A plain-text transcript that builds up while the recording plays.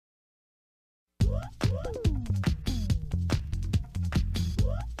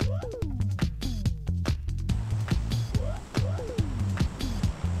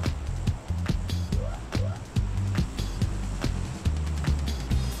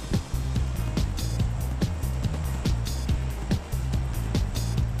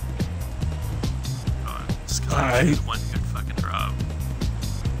Alright. One good fucking drop.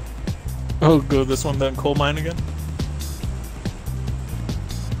 Oh, go this one then coal mine again?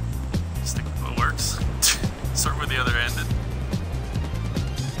 Stick with what works. Start where the other ended.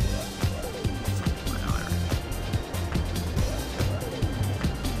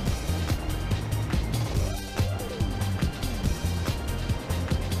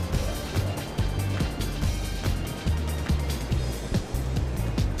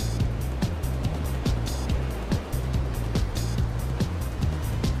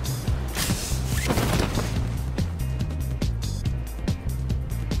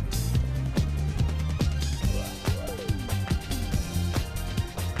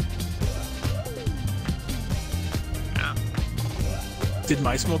 Did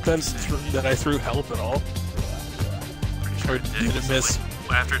my smoke that I threw help at all? Pretty sure or did it miss?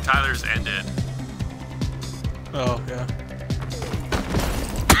 Like, after Tyler's ended. Oh, yeah.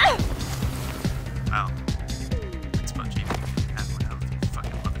 Wow. It's punchy.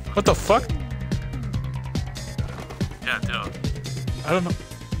 Fucking motherfucker. What the fuck? Yeah, dude. I don't know.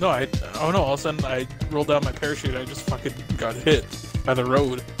 No, oh no, all of a sudden I rolled down my parachute, I just fucking got hit by the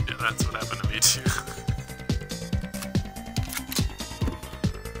road. Yeah, that's what happened to me too.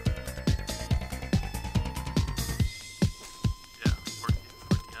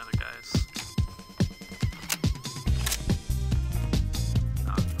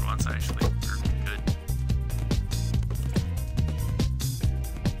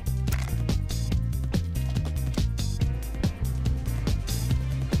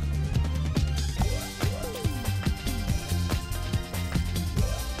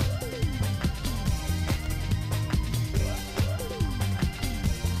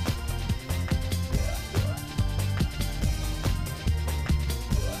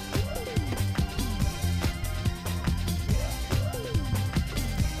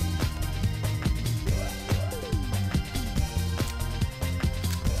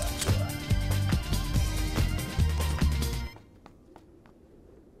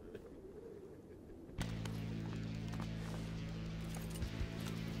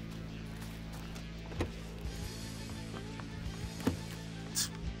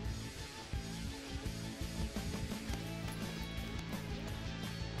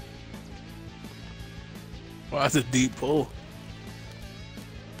 Wow, that's a deep pull.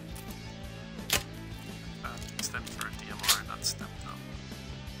 Stem for a DMR, not stem though.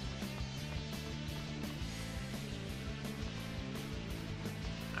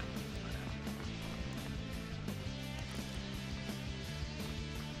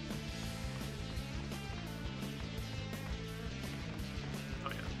 Oh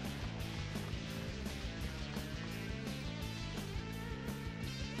yeah.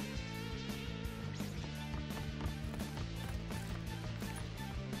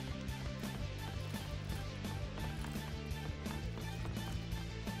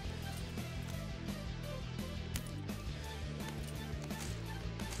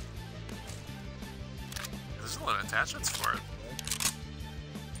 There's a lot of attachments for it.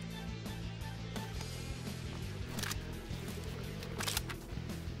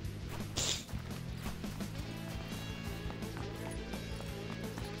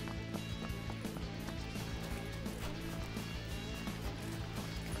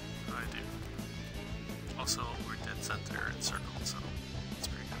 I do. Also, we're dead center and circle, so it's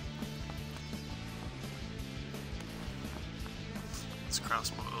pretty good. Let's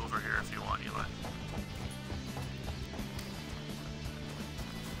crossbow over here if you want, Eli.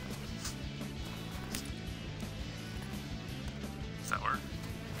 Does that work?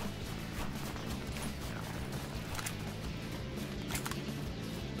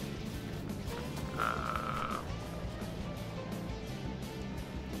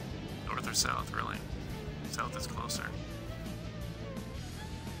 North or south, really? South is closer.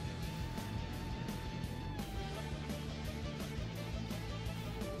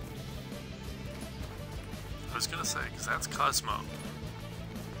 I was gonna say, because that's Cosmo.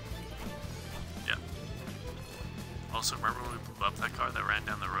 Yeah. Also, remember when we blew up that car that ran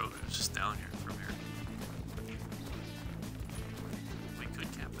down the road? It was just down here from here. We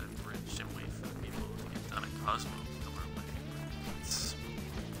could camp that bridge and wait for the people to get done at Cosmo to come our way. It's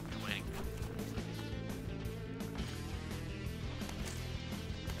waiting.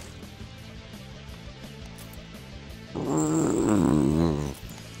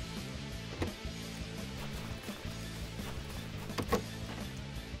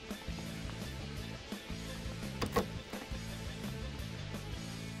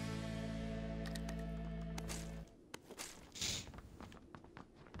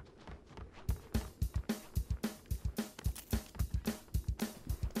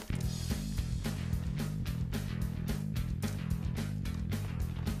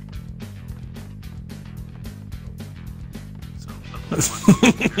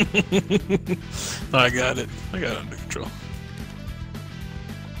 I got it. I got it under control.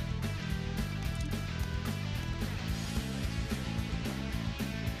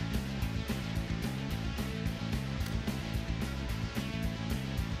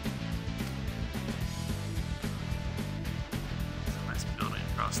 There's a nice building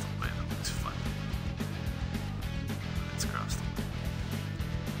across the way that looks fun. It's across the way.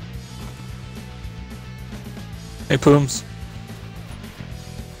 Hey, Pooms.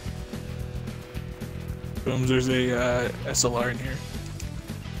 Pooms, there's a SLR in here.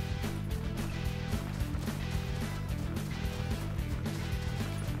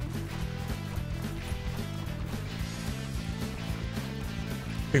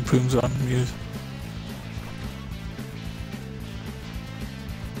 Big Pooms on mute.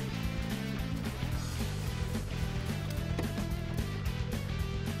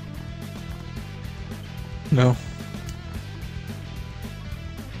 No.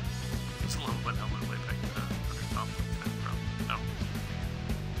 There's a little bit helmet way back under top of that, bro. No.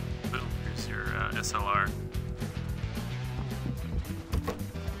 Boom, here's your SLR.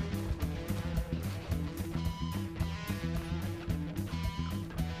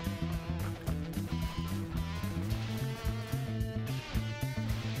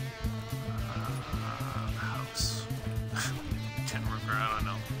 The house. Can't work around, I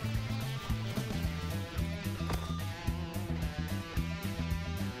know.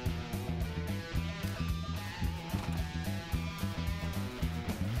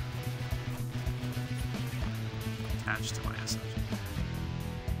 Attached to my SMG.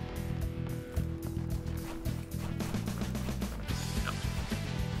 Yep.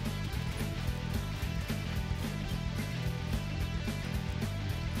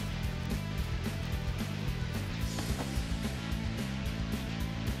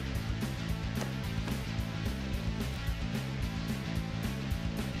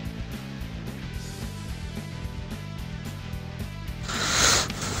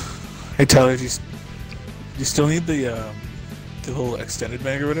 Hey, Tyler, do you still need the little extended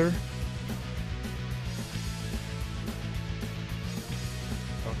mag or whatever?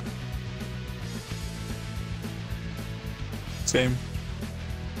 Okay. Same.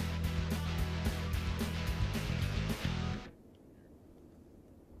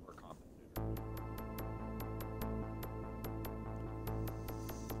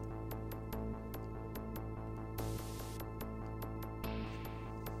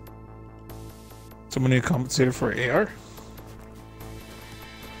 Someone need compensated for AR? Yeah,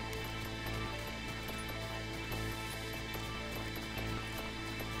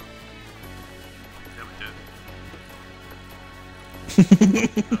 we did.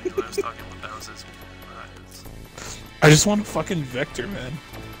 I was talking about that was his. I just want a fucking Vector, man.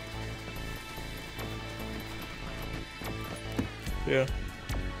 Yeah.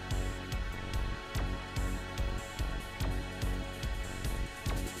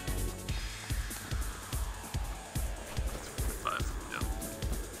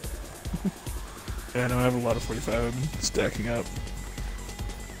 Yeah, I know I have a lot of 45. I've been stacking up.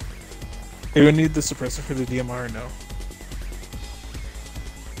 You would need the suppressor for the DMR or no?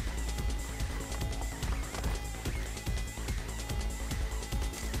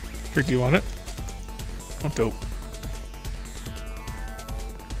 Rick, do you want it? Oh, dope.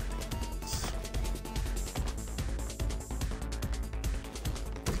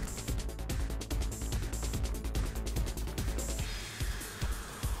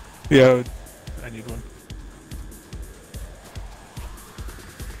 Yeah, I need one.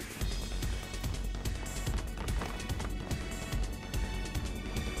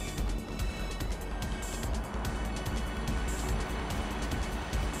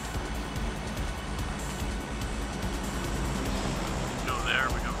 Go there,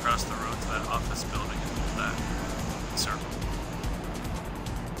 we go across the road to that office building and that circle.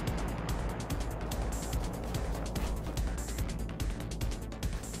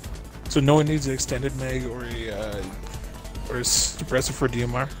 So no one needs an extended mag or a suppressor for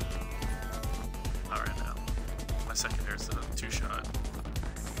DMR? Not right now. My secondary's a 2-shot.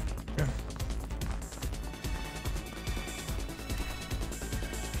 Yeah.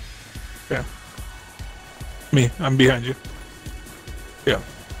 Yeah. Me, I'm behind you. Yeah.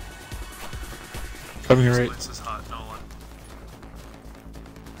 Coming This right. place is hot, Nolan.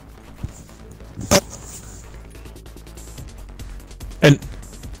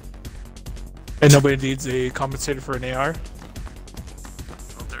 And nobody needs a compensator for an AR?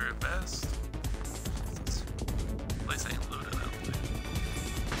 Well, they're at best. This place ain't looted, I don't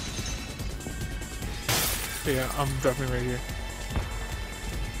think. Yeah, I'm dropping right here.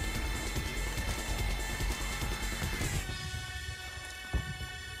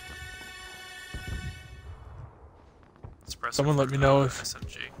 suppressor. Someone let for, me know if.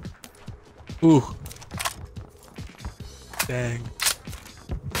 SMG. Ooh. Dang.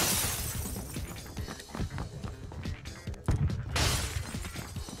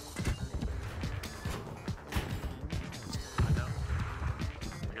 I know.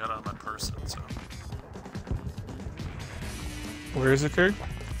 I got it on my person, so. Where is it, Kurt?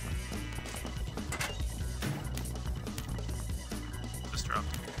 Just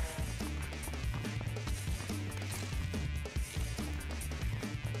dropped it.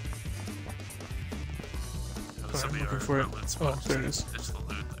 Yeah, this will I'm be looking our for it. loot Oh, spot. there it is. It's the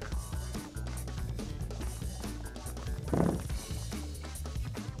loot there.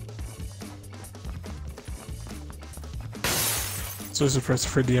 So there's a suppressor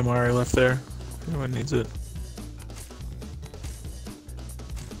for DMR I left there. Anyone needs it.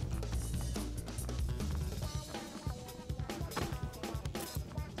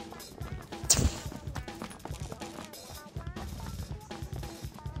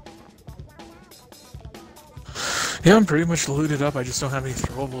 Yeah, I'm pretty much looted up. I just don't have any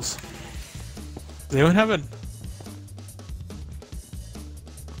throwables. Does anyone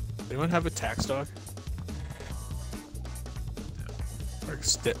have a tax dog? Or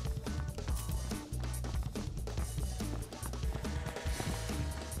stick?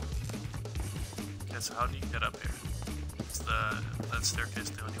 Okay, so how do you get up here? Is that staircase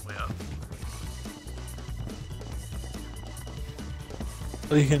the only way up?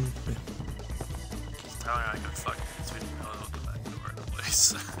 Well, you can. It's telling I can fucking we didn't know the back door in the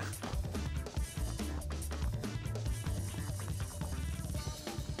place.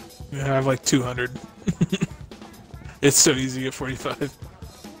 Yeah, I have like 200. It's so easy at 45. It's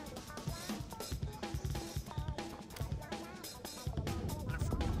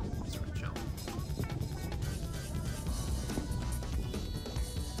for chill.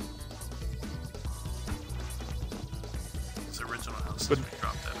 This original house But- we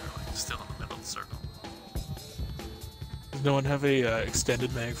dropped at are like still in the middle of the circle. Does no one have a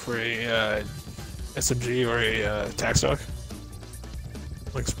extended mag for a SMG or a tax dog?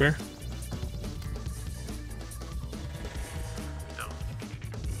 Like spare? No.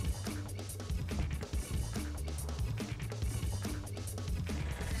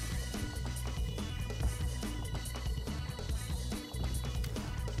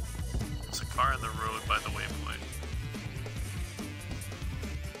 There's a car in the road by the waypoint.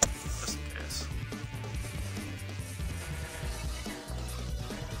 Just in case.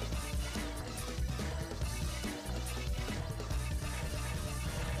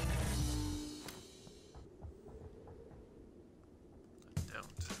 I don't,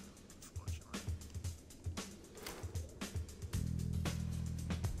 unfortunately.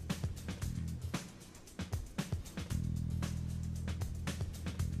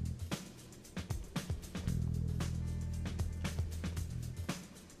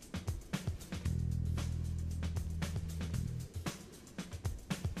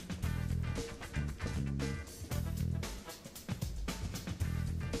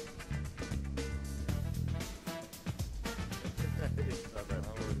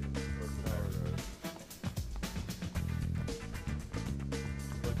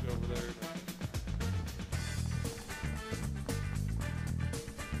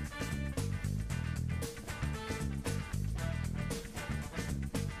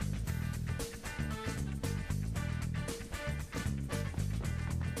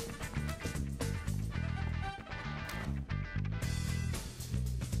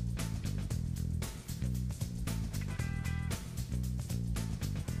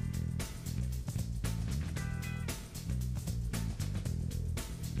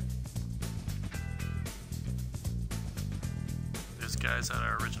 There's guys at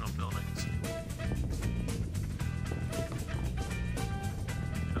our original buildings.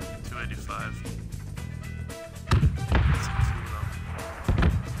 Yep, 285. That's a few of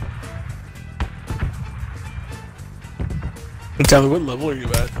them. Tyler, what level are you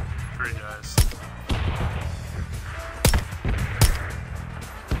at? 3 guys.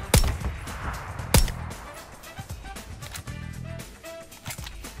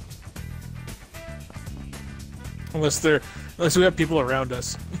 Unless we have people around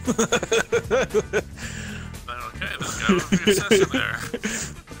us. But okay, this guy would be obsessed there.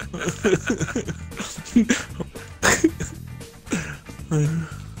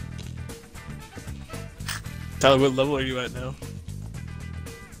 Tyler, what level are you at now?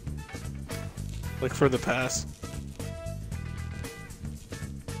 Like for the pass.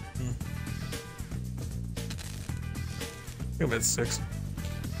 I'm at 6.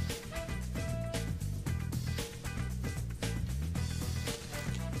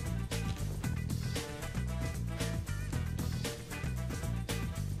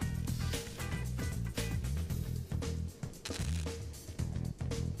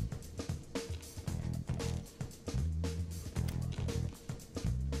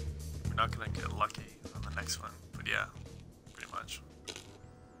 not gonna get lucky on the next one, but yeah, pretty much.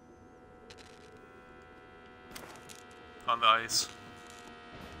 On the ice.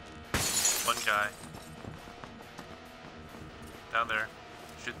 One guy. Down there.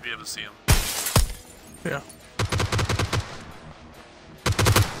 Should be able to see him. Yeah.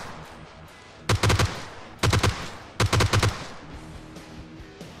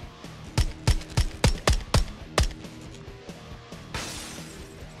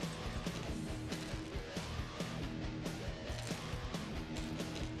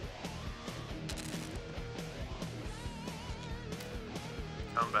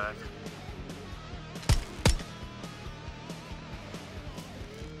 Come back.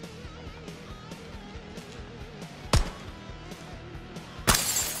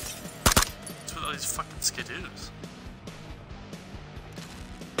 What's with all these fucking skidoos?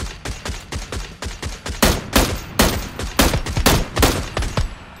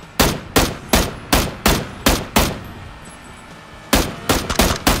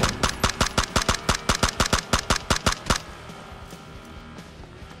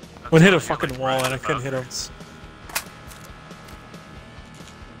 One hit a fucking wall and I couldn't hit him.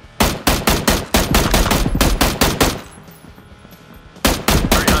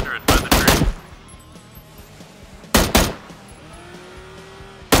 300 by the tree.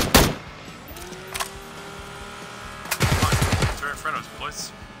 Come on, it's right in front of us,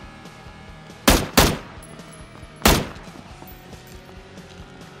 boys.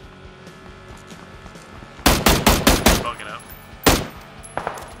 Bugging out.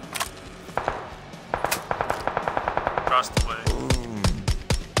 Across the way.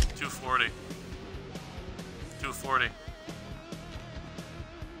 240. 240.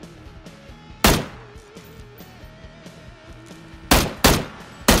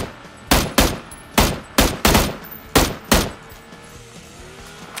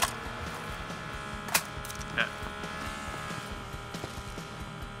 Yeah.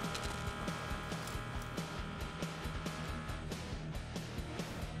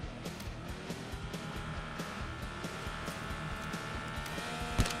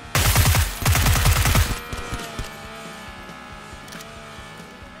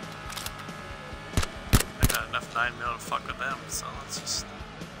 I got enough 9mm to fuck with them, so let's just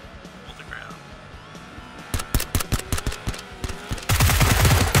hold the ground.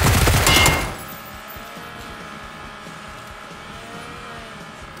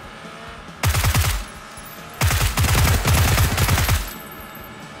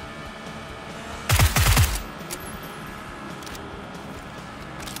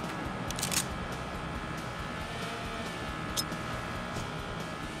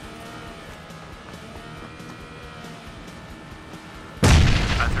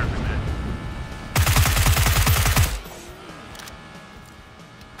 Bathroom commit.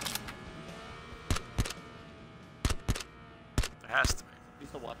 There has to be. He's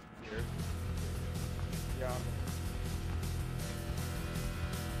the one here. Yeah.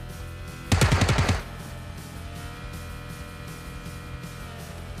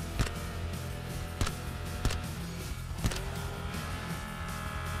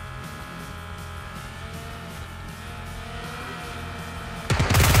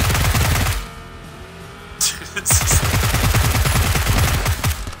 It's just...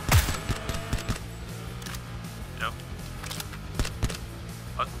 Yep.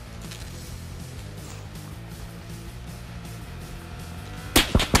 What?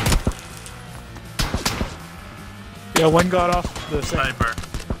 Yeah, one got off the thing. Sniper.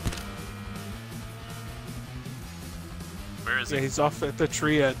 Where is Yeah, he? he's off at the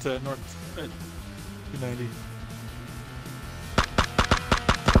tree at north at 290. There he is.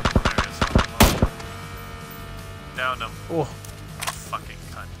 Downed him. Oh, Fucking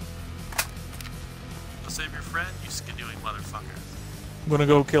cunt. Go save your friend, you skidooing motherfucker. I'm gonna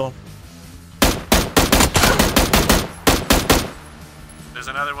go kill him. There's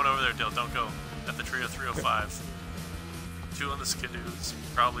another one over there, Dill. Don't go. At the trio 305. 2 on the skidoos.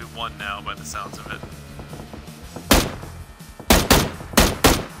 Probably 1 now by the sounds of it.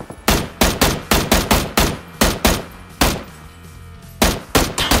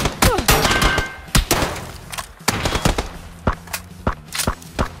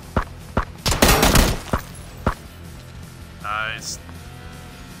 Nice.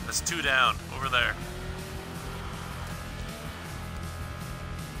 That's 2 down. Over there.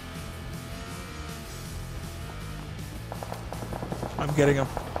 I'm getting him.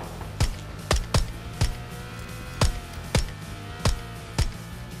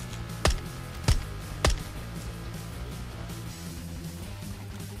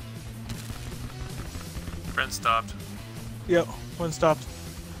 Friend stopped. Yep, one stopped.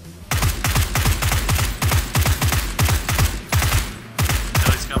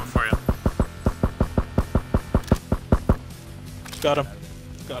 Got him.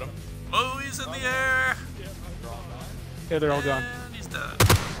 Got him. Oh, he's in the air. Yeah, they're all gone. And he's dead.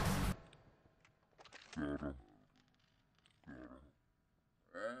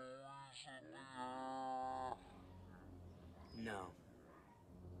 No.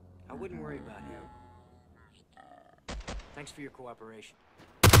 I wouldn't worry about him. Thanks for your cooperation.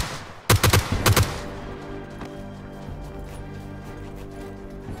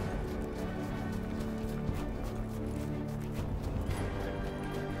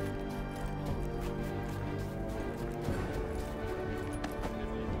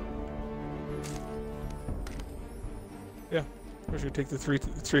 Yeah. We should take the three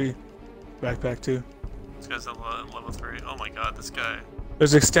backpack too. This guy's at level 3. Oh my god, this guy.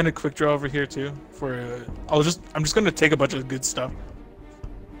 There's extended quick draw over here too. For I'm just gonna take a bunch of good stuff.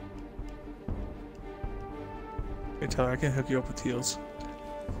 Hey Tyler, I can hook you up with heals.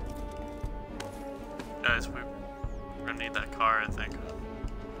 Guys, we're gonna need that car, I think.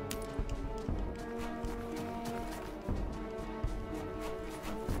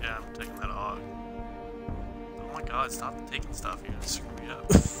 Yeah, I'm taking that hog. Oh my god, stop taking stuff. You're gonna screw me up.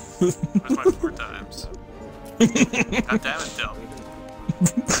 Where's my 4 times? God damn it, Dill.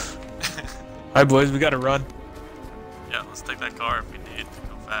 Alright boys, we gotta run. Yeah, let's take that car if we need to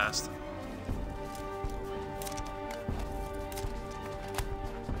go fast.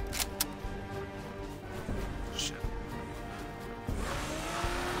 Shit.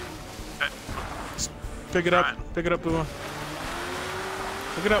 Okay. Pick it up. Ryan. Pick it up, Boo.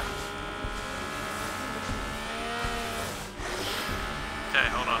 Pick it up. Okay,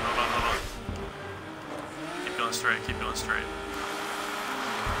 hold on. Keep going straight.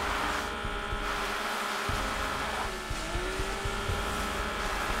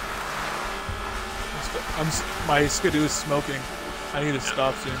 My skidoo is smoking. I need to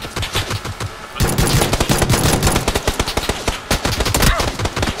stop soon.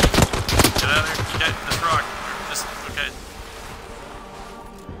 Get out of here. Okay, this rock. Okay.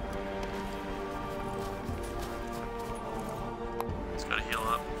 Just gotta heal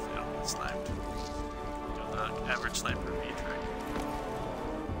up if you don't get sniped. Do the average sniper V trick.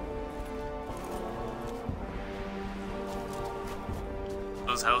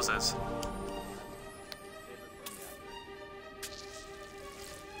 Those houses.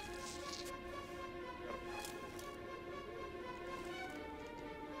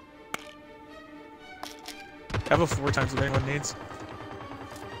 I have a 4 times if anyone needs.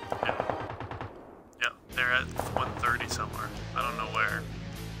 Yeah, they're at 130 somewhere. I don't know where.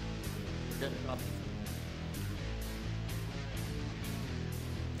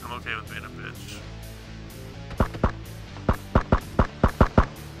 I'm okay with being a bitch.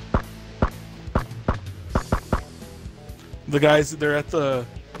 The guys, they're at the...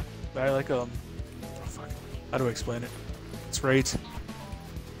 fuck. How do I explain it? It's right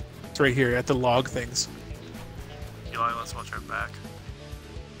here at the log things. Eli, let's watch our back.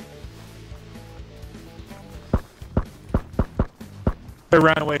 They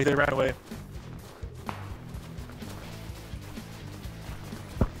ran away.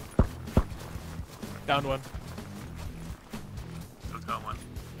 Down one. Go got one.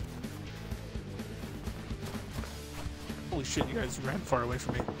 Holy shit, you guys ran far away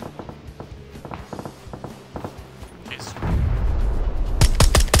from me. Jeez.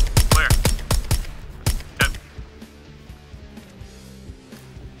 Where? Okay.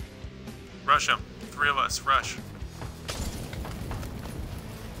 Rush him. 3 of us. Rush.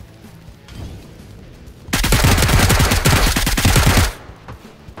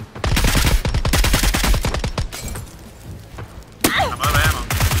 I'm out of ammo.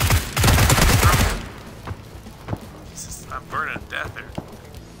 Jesus, I'm burning to death here.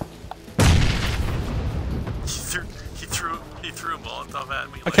 He threw a Molotov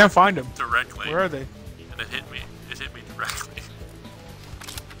at me. I can't find them. Directly. Where are they? And it hit me. It hit me directly.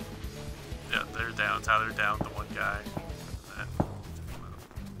 Yeah, they're down. Tyler down the one guy. And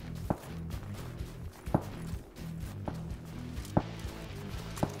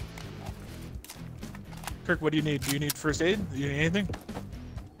Kirk, what do you need? Do you need first aid? Do you need anything?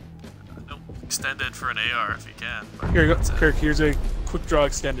 no, extend it for an AR if you can. But Here you go. that's it. Kirk, here's a quick draw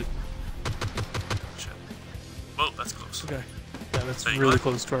extended. Shit. Whoa, that's close. Okay. Yeah, that's There you really go.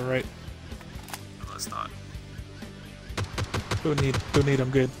 close to our right. No, that's not. Don't need, I'm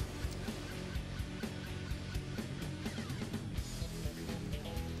good.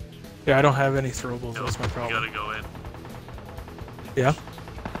 Yeah, I don't have any throwables, No, that's my we problem. gotta go in. Yeah?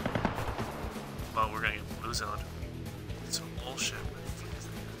 Well, we're gonna get blue zoned. It's some bullshit.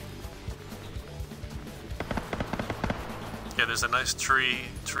 Yeah, there's a nice tree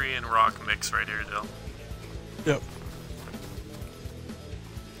and rock mix right here, Dill. Yep.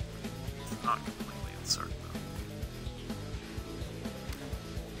 not completely in circle.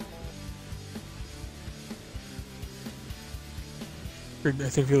 I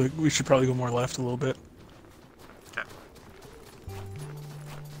think we should probably go more left a little bit. Okay.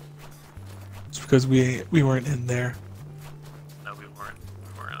 It's because we weren't in there. No, we weren't.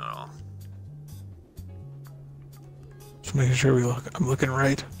 We weren't at all. Just making sure we look. I'm looking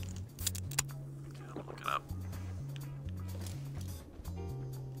right. Okay, I'm looking up.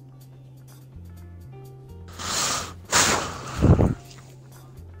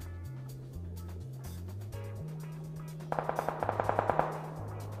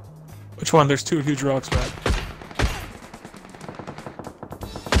 Which one? There's two huge rocks, Matt.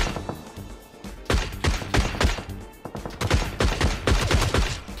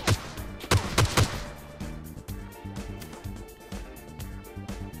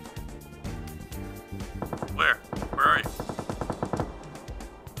 Where? Where are you?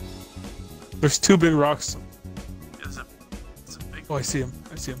 There's two big rocks. It's a big. Oh, I see him.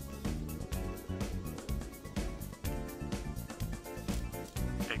 I see him.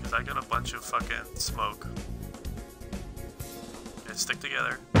 Okay, because I got a bunch of fucking smoke. Okay, stick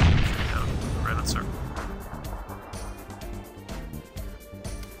together. Yeah, right on circle.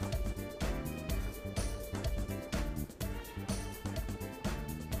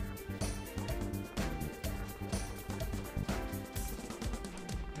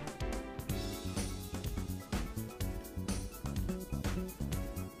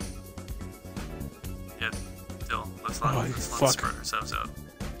 Yeah, Dill, let's not, Oh, let's not fuck. spread ourselves out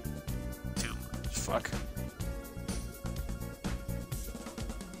too much. Fuck.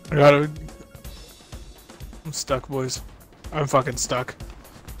 I gotta. I'm stuck, boys. I'm fucking stuck.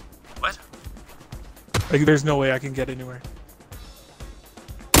 What? Like, there's no way I can get anywhere.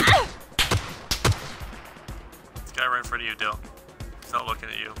 This guy right in front of you, Dill. He's not looking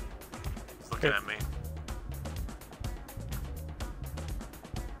at you. He's looking Okay. at me.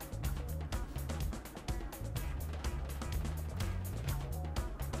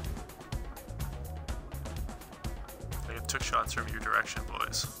 I took shots from your direction,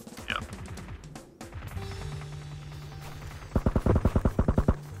 boys. Yep.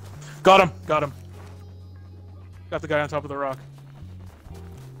 Got him! Got him. Got the guy on top of the rock.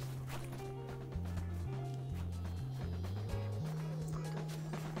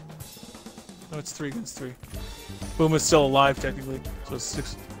 No, it's 3 against 3. Boom is still alive, technically. So it's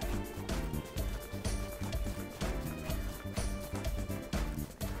 6.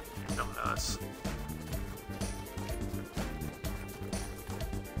 You're coming to us.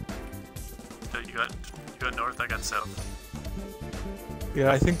 Okay, you got north, I got south.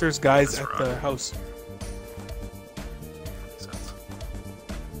 Yeah, I think there's guys This at rock. the house. Makes sense.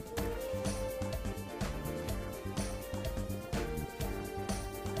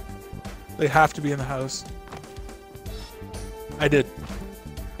 They have to be in the house. I did.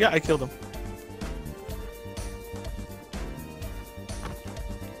 Yeah, I killed him.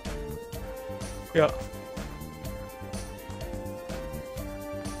 Yeah.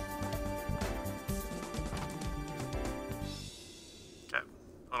 Okay.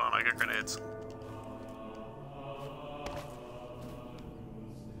 Hold on, I got grenades.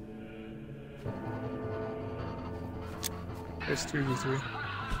 There's 3v3.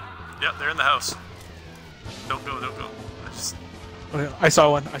 Yep, they're in the house. Don't go, don't go. I just... Oh, yeah, I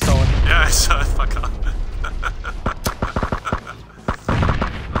saw one. I saw one. Yeah, I saw it. Fuck off.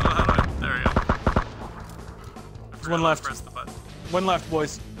 Oh, how do I... There we go. There's one left. Press the button. One left,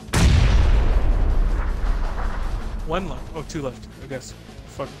 boys. One left. Oh, 2 left, I guess.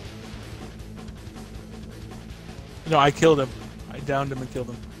 Fuck. No, I killed him. I downed him and killed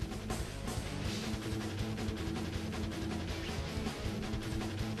him.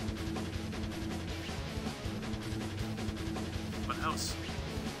 What house?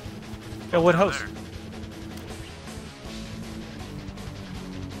 Yeah, what Down house? there.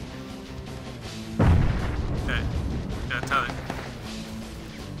 Okay. Yeah, Tyler.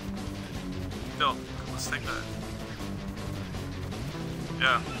 Bill, let's take that.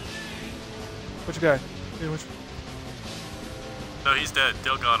 Yeah. Which guy? Yeah, which... No, he's dead.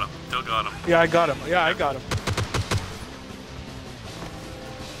 Dill got him. Dill got him. yeah, I got him. Yeah, I got him.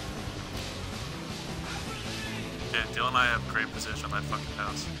 Yeah, Dill and I have great position on that fucking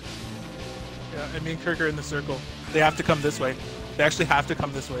house. Yeah, and me and Kirk are in the circle. They have to come this way. They actually have to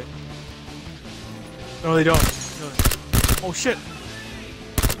come this way. No, they don't. No. Oh shit!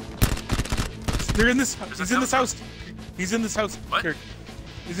 They're in this. He's in this house. He's in this house. What? Kirk.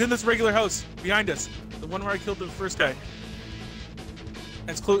 He's in this regular house behind us. The one where I killed the first guy. And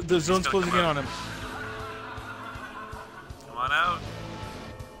it's the zone's gonna closing come in out. on him. Come on out.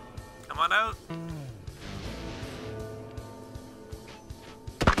 Come on out.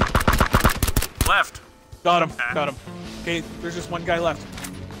 Left. Got him. Okay. Got him. Okay, there's just one guy left.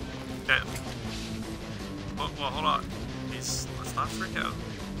 Okay. Well, hold on. Let's not freak out.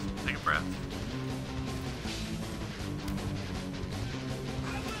 Take a breath.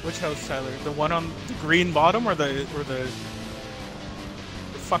 Which house, Tyler? The one on the green bottom or the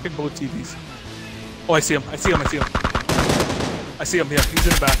fucking both TVs? Oh, I see him. I see him. I see him. I see him. Yeah, he's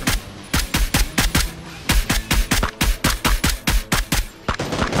in the bathroom.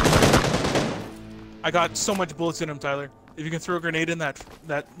 I got so much bullets in him, Tyler. If you can throw a grenade in that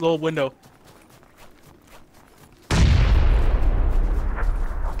little window.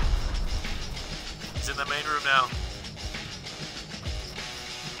 He's in the main room now.